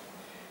height.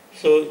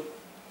 So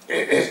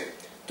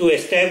to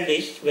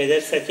establish whether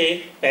such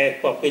a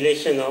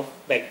population of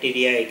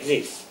bacteria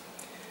exists.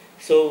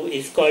 So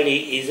it's called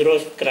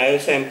ISRO's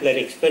cryosampler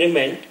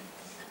experiment,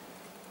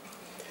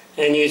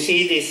 and you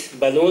see this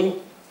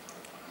balloon,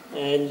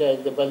 and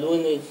the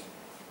balloon is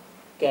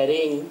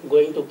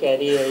going to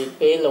carry a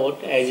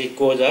payload as it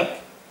goes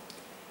up,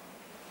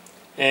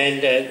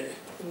 and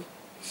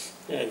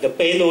the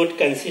payload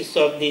consists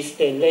of these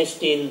stainless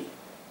steel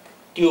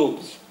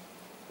tubes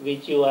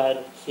which you are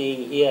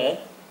seeing here.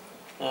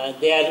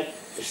 They are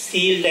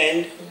sealed,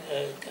 and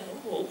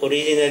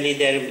originally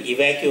they are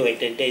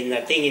evacuated, there is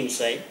nothing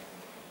inside,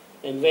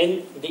 and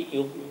when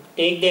you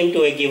take them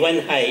to a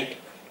given height,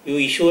 you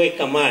issue a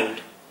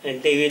command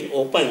and they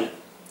will open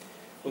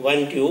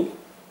one tube,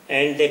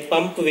 and the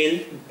pump will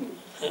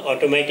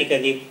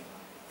automatically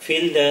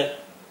fill the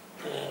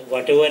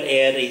whatever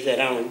air is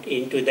around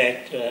into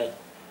that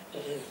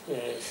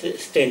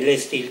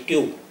stainless steel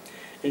tube,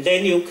 and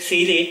then you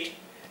seal it,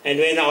 and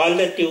when all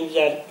the tubes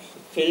are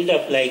filled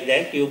up like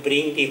that, you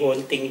bring the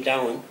whole thing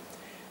down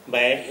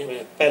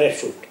by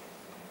parachute.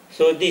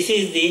 So this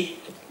is the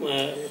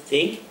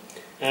thing,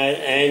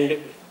 and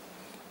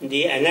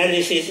the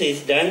analysis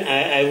is done.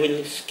 I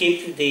will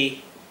skip the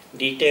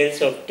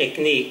details of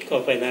technique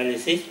of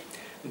analysis,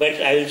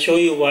 but I will show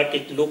you what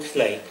it looks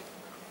like.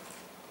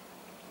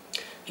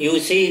 You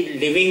see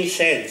living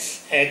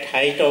cells at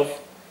height of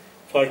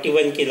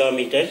 41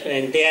 kilometers,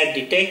 and they are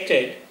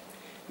detected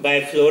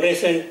by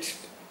fluorescent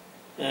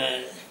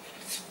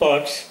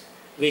spots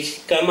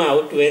which come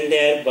out when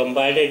they are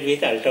bombarded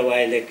with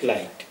ultraviolet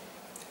light.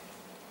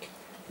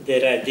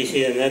 This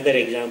is another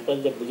example,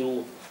 the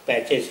blue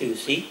patches you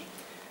see.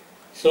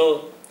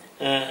 So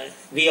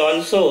we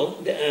also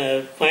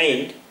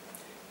find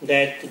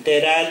that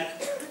there are,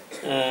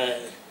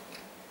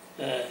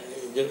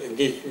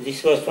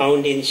 this was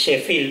found in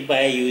Sheffield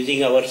by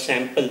using our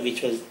sample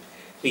which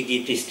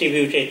we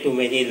distributed to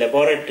many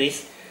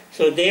laboratories.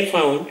 So they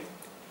found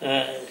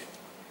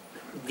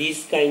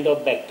these kind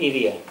of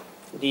bacteria.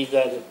 These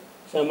are,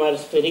 some are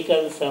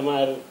spherical, some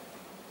are,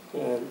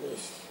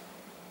 let's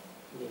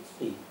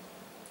see.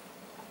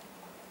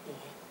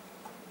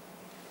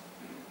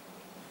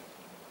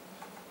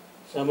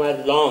 Some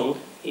are long,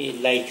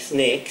 like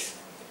snakes.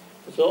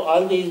 So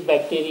all these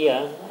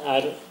bacteria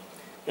are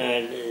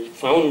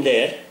found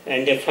there,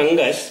 and a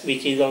fungus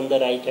which is on the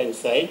right hand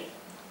side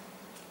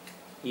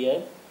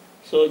here.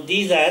 So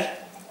these are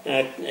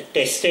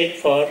tested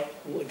for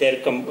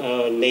their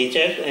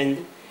nature,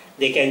 and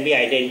they can be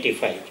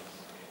identified.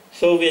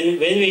 So when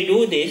we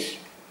do this,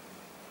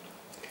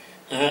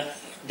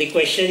 the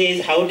question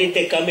is, how did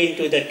they come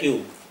into the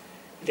tube?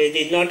 They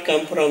did not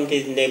come from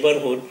this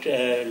neighborhood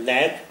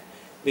lab,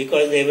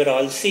 because they were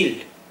all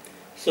sealed.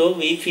 So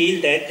we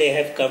feel that they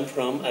have come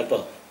from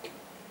above.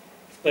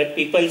 But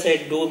people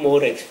said, do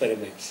more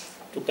experiments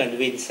to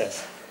convince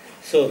us.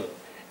 So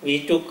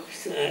we took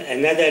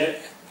another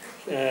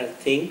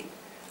thing,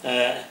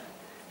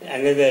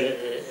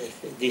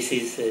 this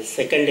is a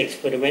second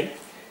experiment.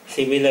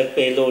 Similar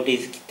payload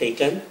is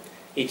taken.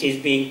 It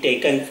is being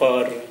taken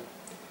for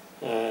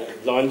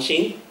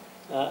launching.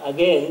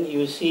 Again,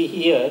 you see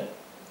here,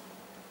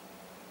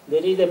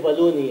 there is a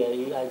balloon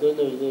here. I don't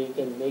know whether you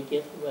can make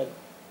it, but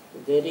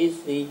there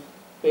is the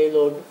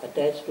payload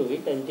attached to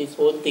it, and this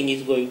whole thing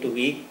is going to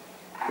be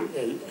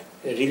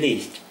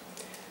released.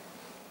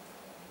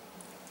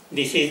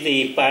 This is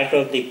the part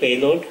of the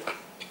payload,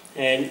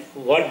 and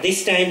what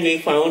this time we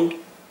found,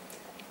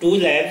 two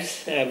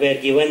labs were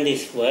given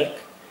this work,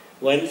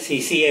 one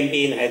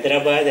CCMB in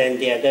Hyderabad and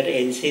the other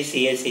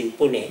NCCS in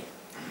Pune,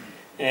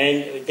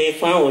 and they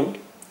found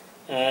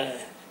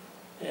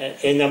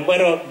a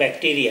number of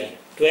bacteria,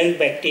 12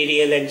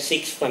 bacterial and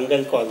 6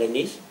 fungal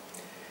colonies,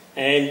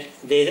 and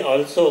they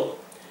also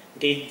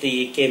did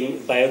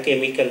the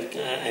biochemical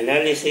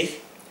analysis,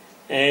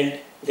 and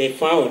they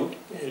found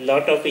a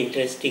lot of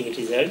interesting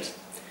results.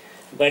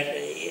 But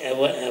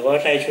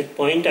what I should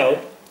point out,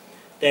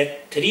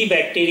 that 3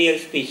 bacterial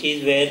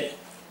species were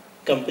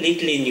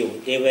completely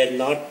new. They were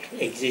not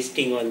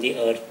existing on the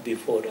earth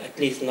before, at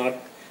least not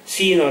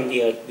seen on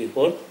the earth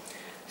before.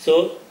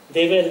 So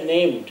they were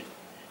named.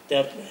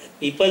 The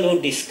people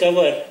who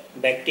discover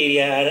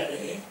bacteria are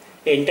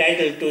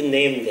entitled to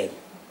name them.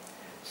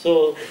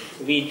 So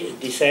we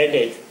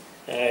decided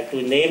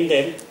to name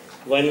them.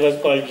 One was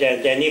called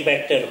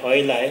Janibacter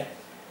hoyli,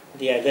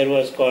 the other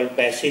was called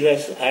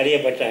Bacillus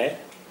aryabhatae,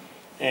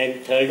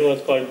 and third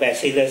was called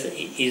Bacillus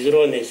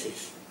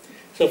isronesis.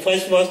 So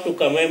first was to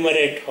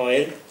commemorate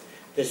Hoyle,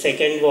 the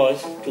second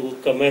was to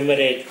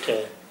commemorate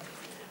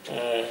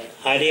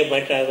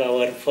Aryabhata,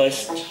 our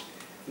first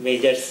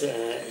major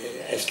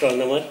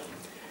astronomer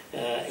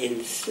in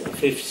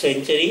 5th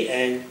century,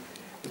 and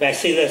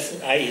Bacillus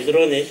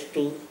isronesis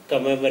to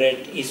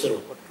commemorate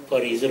ISRO,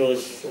 for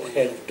ISRO's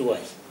help to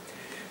us.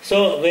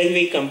 So when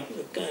we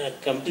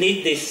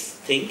complete this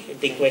thing,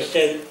 the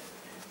question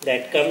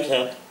that comes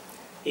up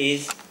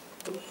is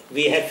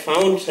we have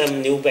found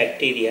some new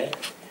bacteria.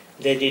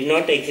 They did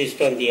not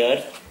exist on the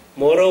earth.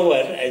 Moreover,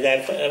 as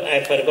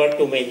I forgot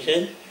to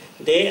mention,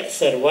 they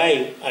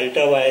survive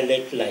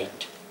ultraviolet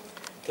light.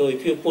 So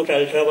if you put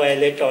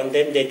ultraviolet on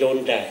them, they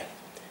don't die.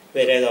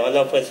 Whereas all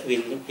of us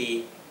will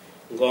be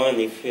gone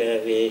if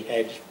we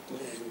had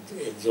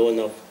a zone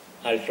of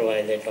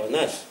ultraviolet on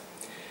us.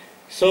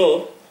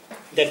 So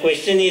the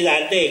question is,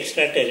 are they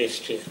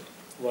extraterrestrial,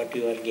 what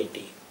you are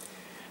getting?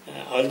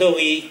 Although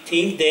we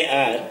think they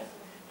are,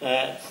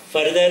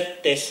 further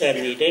tests are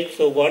needed.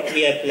 So what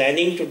we are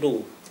planning to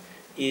do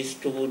is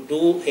to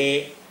do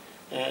a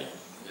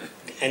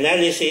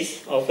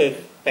analysis of a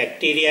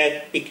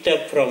bacteria picked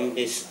up from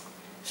this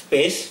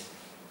space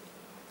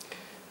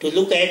to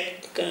look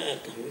at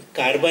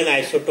carbon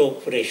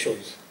isotope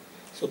ratios.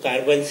 So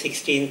carbon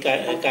 16,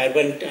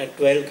 carbon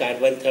 12,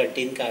 carbon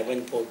 13,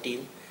 carbon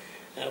 14.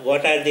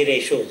 What are the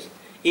ratios?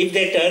 If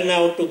they turn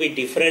out to be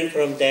different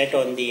from that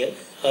on the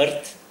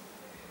Earth,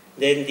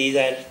 then these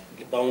are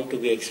bound to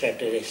be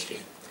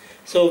extraterrestrial.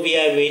 So we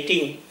are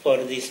waiting for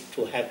this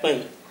to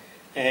happen,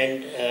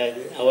 and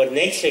our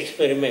next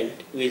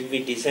experiment will be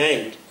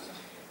designed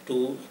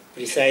to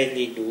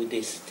precisely do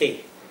this thing.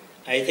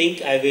 I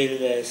think I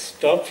will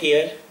stop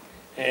here,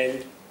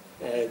 and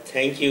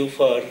thank you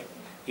for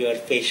your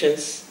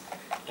patience.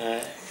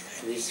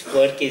 This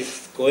work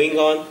is going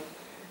on.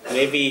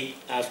 Maybe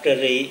after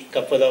a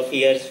couple of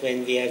years,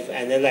 when we have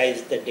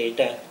analyzed the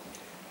data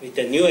with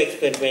a new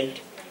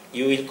experiment,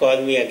 you will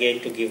call me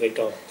again to give a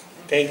talk.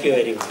 Thank you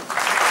very much.